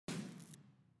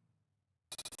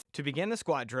To begin the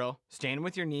squat drill, stand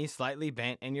with your knees slightly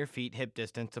bent and your feet hip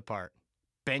distance apart.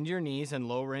 Bend your knees and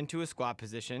lower into a squat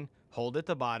position, hold at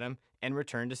the bottom, and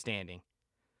return to standing.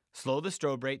 Slow the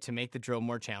strobe rate to make the drill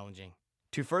more challenging.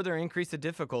 To further increase the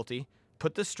difficulty,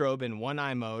 put the strobe in one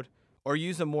eye mode or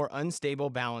use a more unstable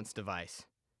balance device.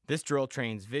 This drill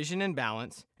trains vision and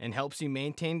balance and helps you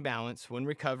maintain balance when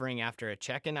recovering after a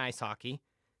check in ice hockey,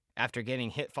 after getting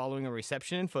hit following a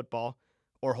reception in football,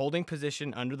 or holding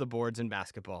position under the boards in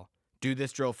basketball. Do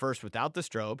this drill first without the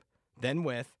strobe, then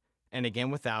with, and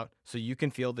again without, so you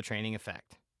can feel the training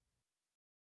effect.